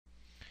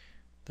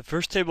The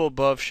first table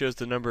above shows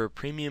the number of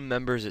premium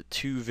members at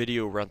two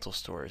video rental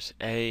stores,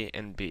 A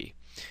and B,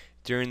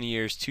 during the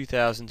years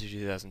 2000 to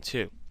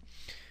 2002.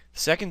 The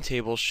second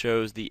table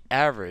shows the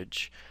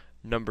average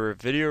number of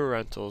video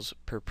rentals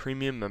per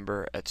premium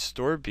member at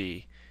store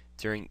B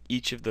during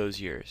each of those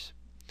years.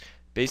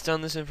 Based on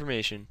this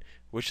information,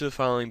 which of the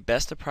following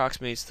best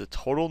approximates the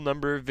total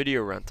number of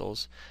video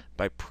rentals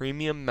by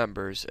premium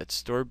members at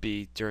store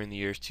B during the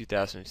years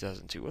 2000 and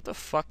 2002? What the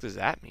fuck does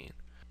that mean?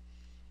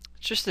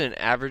 It's just an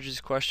averages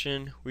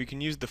question. We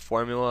can use the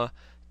formula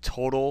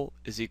total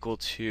is equal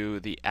to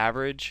the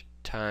average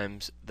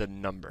times the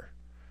number.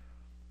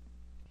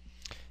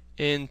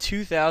 In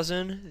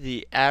 2000,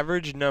 the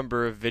average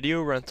number of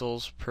video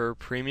rentals per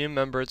premium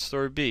member at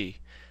store B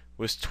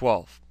was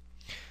 12.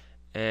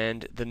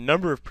 And the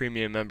number of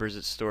premium members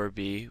at store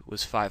B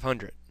was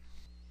 500.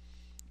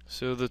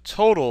 So the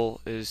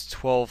total is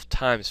 12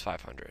 times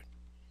 500.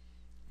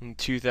 In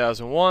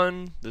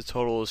 2001, the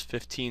total is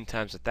 15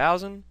 times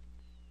 1,000.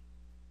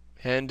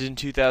 And in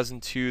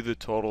 2002, the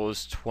total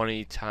is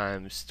 20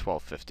 times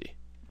 1250.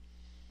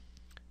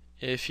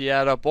 If you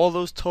add up all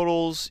those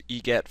totals,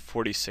 you get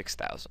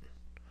 46,000.